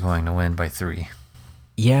Packers are going to win by 3.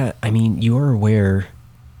 Yeah, I mean, you are aware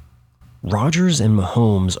Rodgers and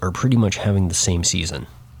Mahomes are pretty much having the same season.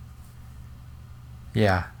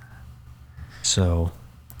 Yeah. So.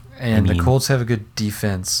 And the Colts have a good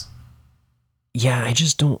defense. Yeah, I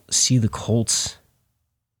just don't see the Colts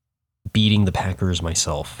beating the Packers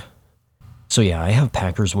myself. So yeah, I have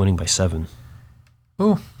Packers winning by 7.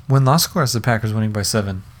 Oh, win-loss score has the Packers winning by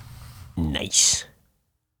 7. Nice.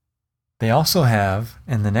 They also have,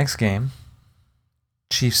 in the next game,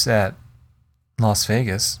 Chiefs at Las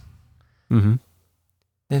Vegas. They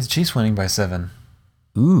have the Chiefs winning by 7.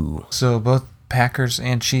 Ooh. So both Packers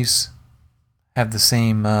and Chiefs have the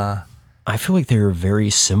same... I feel like they're very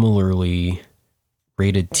similarly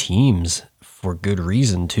rated teams for good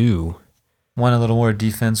reason, too. One a little more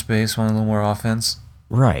defense-based, one a little more offense.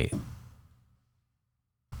 Right.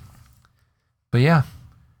 But yeah,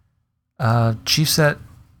 Chiefs at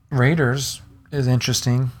Raiders is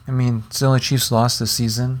interesting. I mean, it's the only Chiefs lost this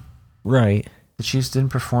season. Right. The Chiefs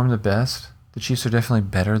didn't perform the best. The Chiefs are definitely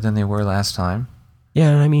better than they were last time.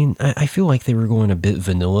 Yeah, I mean, I feel like they were going a bit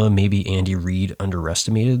vanilla. Maybe Andy Reid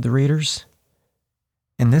underestimated the Raiders.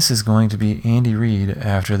 And this is going to be Andy Reid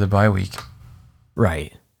after the bye week.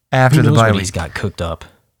 Right. After the bye week. He's got cooked up.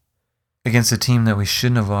 Against a team that we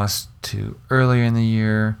shouldn't have lost to earlier in the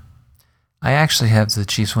year. I actually have the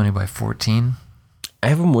Chiefs winning by 14. I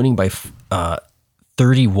have them winning by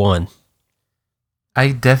 31.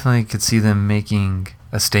 I definitely could see them making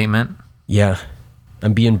a statement. Yeah.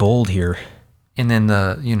 I'm being bold here. And then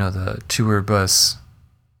the tour bus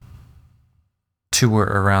tour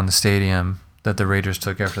around the stadium that the Raiders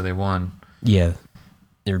took after they won. Yeah,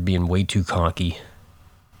 they're being way too cocky.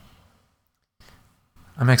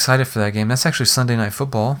 I'm excited for that game. That's actually Sunday Night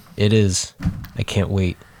Football. It is. I can't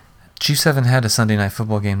wait. Chiefs haven't had a Sunday Night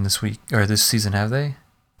Football game this week or this season, have they?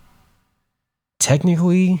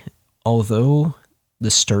 Technically, although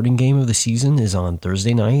the starting game of the season is on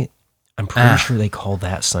Thursday night, I'm pretty sure they call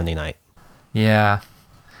that Sunday night. Yeah.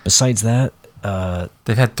 Besides that,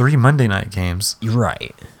 they've had 3 Monday night games. You're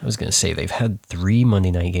right. I was going to say they've had 3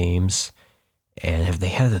 Monday night games. And have they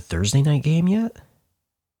had a Thursday night game yet?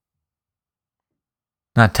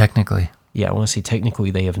 Not technically. Yeah, I want to say technically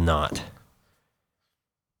they have not.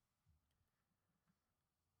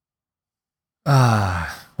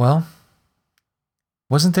 Well,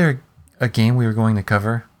 wasn't there a game we were going to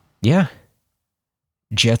cover? Yeah.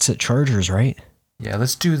 Jets at Chargers, right? Yeah,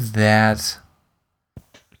 let's do that.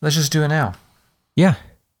 Let's just do it now. Yeah.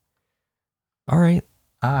 All right.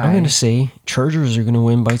 I'm going to say Chargers are going to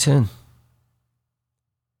win by 10.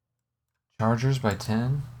 Chargers by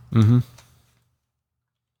 10? Mm-hmm.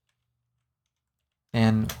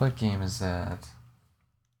 And what game is that?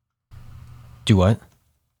 Do what?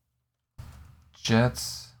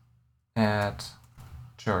 Jets at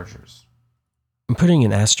Chargers. I'm putting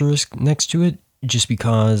an asterisk next to it just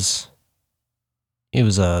because it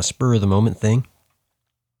was a spur of the moment thing.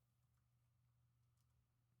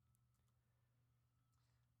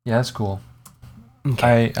 Yeah, that's cool.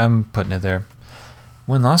 Okay. I'm putting it there.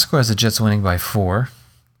 Win-loss score has the Jets winning by 4.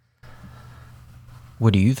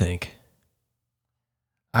 What do you think?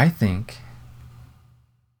 I think...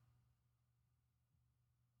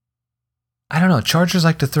 I don't know. Chargers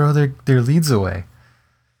like to throw their leads away.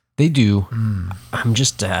 They do. I'm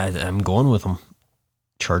just... I'm going with them.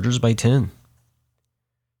 Chargers by 10.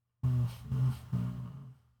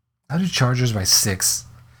 I'll do Chargers by 6.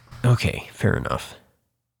 Okay, fair enough.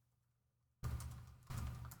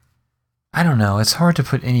 I don't know. It's hard to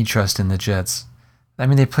put any trust in the Jets. I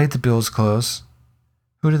mean, they played the Bills close.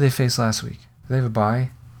 Who did they face last week? Did they have a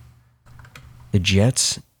bye? The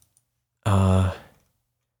Jets, they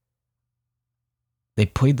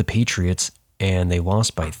played the Patriots and they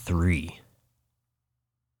lost by 3.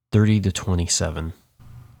 30-27.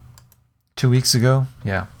 2 weeks ago?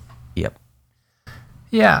 Yeah. Yep.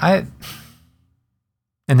 Yeah,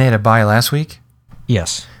 and they had a bye last week?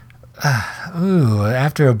 Yes.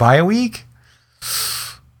 After a bye week?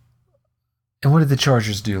 And what did the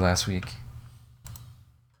Chargers do last week?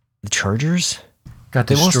 The Chargers? Got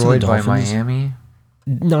They lost to the destroyed by Dolphins. Miami?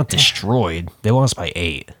 Not destroyed. They lost by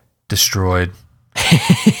 8. Destroyed.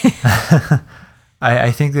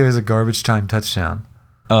 I think there was a garbage time touchdown.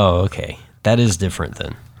 Oh, okay. That is different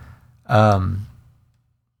then.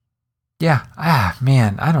 Yeah.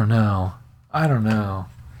 Man, I don't know. I'm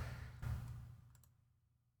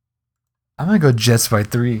going to go Jets by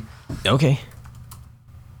 3. Okay.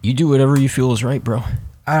 You do whatever you feel is right, bro.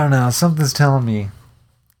 I don't know. Something's telling me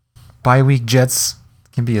bye week Jets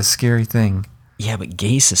can be a scary thing. Yeah, but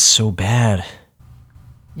Gase is so bad.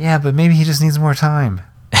 Yeah, but maybe he just needs more time.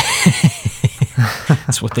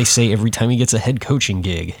 That's what they say every time he gets a head coaching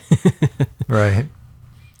gig. Right.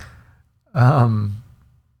 Well,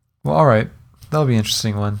 all right. That'll be an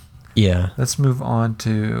interesting one. Yeah. Let's move on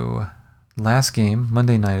to last game,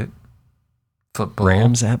 Monday Night Football.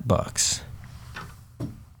 Rams at Bucks.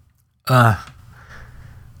 I'll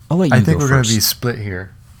let you I think go we're going first. to be split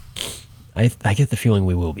here. I get the feeling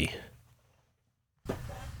we will be.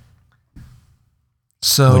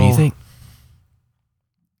 So What do you think?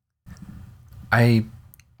 I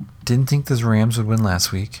didn't think the Rams would win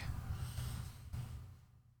last week.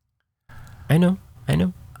 I know.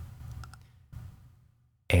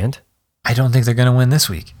 And? I don't think they're going to win this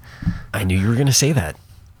week. I knew you were going to say that.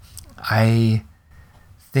 I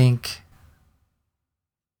think...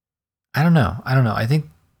 I don't know. I think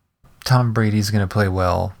Tom Brady's going to play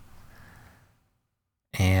well.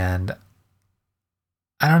 And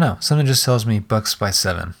I don't know. Something just tells me Bucks by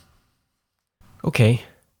 7. Okay.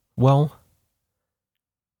 Well,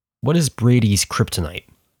 what is Brady's kryptonite?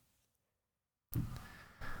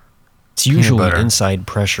 It's Peanut usually butter. inside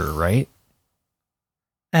pressure, right?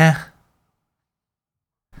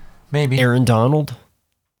 Maybe. Aaron Donald?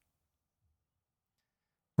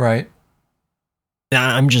 Right.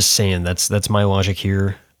 Nah, I'm just saying that's my logic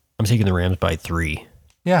here. I'm taking the Rams by 3.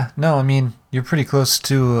 Yeah. No, I mean, you're pretty close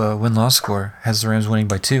to a win-loss score. Has the Rams winning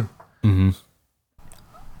by 2. Mm-hmm.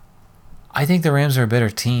 I think the Rams are a better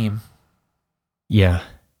team. Yeah.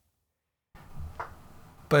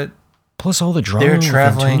 But Plus all the drama They're with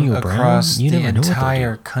traveling Antonio Brown. across You the never know what they'll do.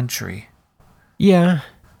 entire country. Yeah,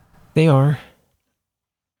 they are.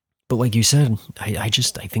 But like you said, I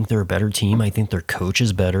think they're a better team. I think their coach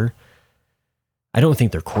is better. I don't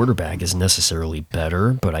think their quarterback is necessarily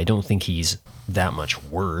better, but I don't think he's that much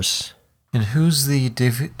worse. And who's the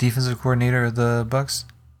defensive coordinator of the Bucks?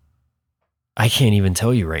 I can't even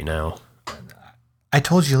tell you right now. I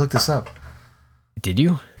told you to look this up. Did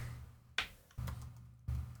you?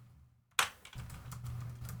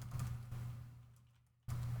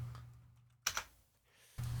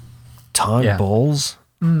 Todd Bowles?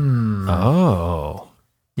 Oh.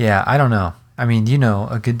 Yeah, I don't know. I mean,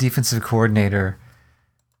 a good defensive coordinator.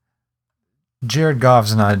 Jared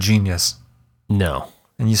Goff's not a genius. No.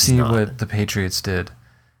 And you see what the Patriots did.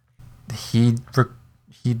 He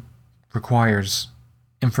requires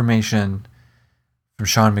information from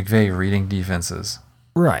Sean McVay reading defenses.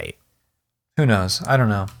 Right. Who knows? I don't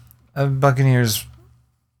know. Buccaneers.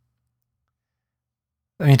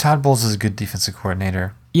 I mean, Todd Bowles is a good defensive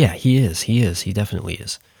coordinator. Yeah, he is. He definitely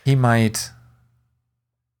is. He might.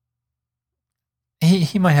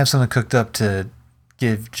 He might have something cooked up to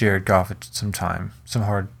give Jared Goff some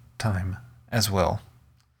hard time as well.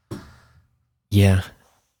 Yeah,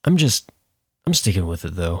 I'm sticking with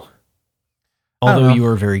it though. Although you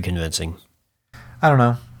are very convincing. I don't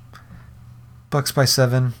know. Bucks by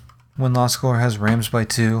 7. Win-loss score has Rams by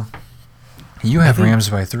 2. You have Rams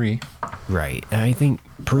by 3. Right. I think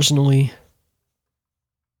personally,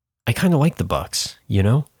 I kind of like the Bucks. I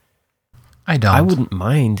don't. I wouldn't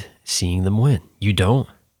mind seeing them win. You don't?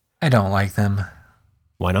 I don't like them.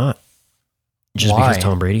 Why not? Just Why? because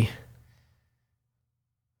Tom Brady?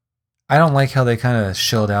 I don't like how they kind of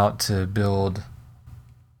shilled out to build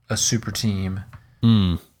a super team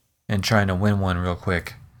and trying to win one real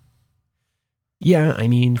quick. Yeah, I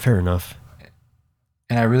mean, fair enough.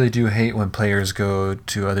 And I really do hate when players go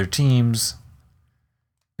to other teams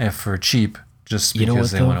and for cheap just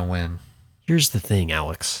because they want to win. Here's the thing,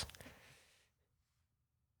 Alex.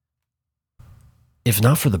 If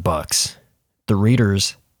not for the Bucks, the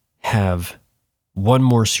Raiders have one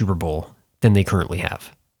more Super Bowl than they currently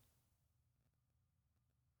have.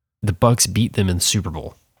 The Bucks beat them in the Super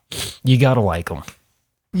Bowl. You gotta like them.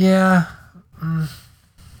 Yeah.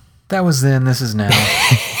 That was then, this is now.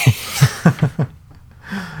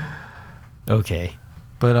 Okay.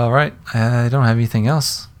 But all right, I don't have anything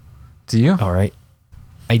else. Do you? All right.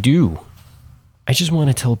 I do. I just want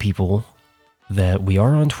to tell people that we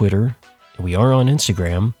are on Twitter and we are on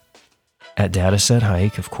Instagram at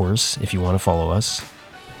DataSetHike, of course, if you want to follow us.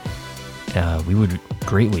 We would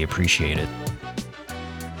greatly appreciate it.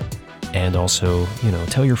 And also,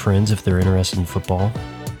 tell your friends if they're interested in football.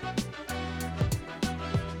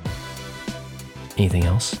 Anything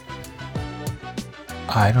else?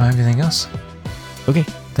 I don't have anything else. Okay.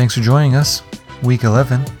 Thanks for joining us. Week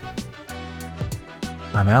 11.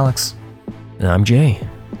 I'm Alex. And I'm Jay.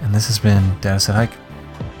 And this has been Data Set Hike.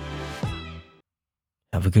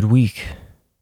 Have a good week.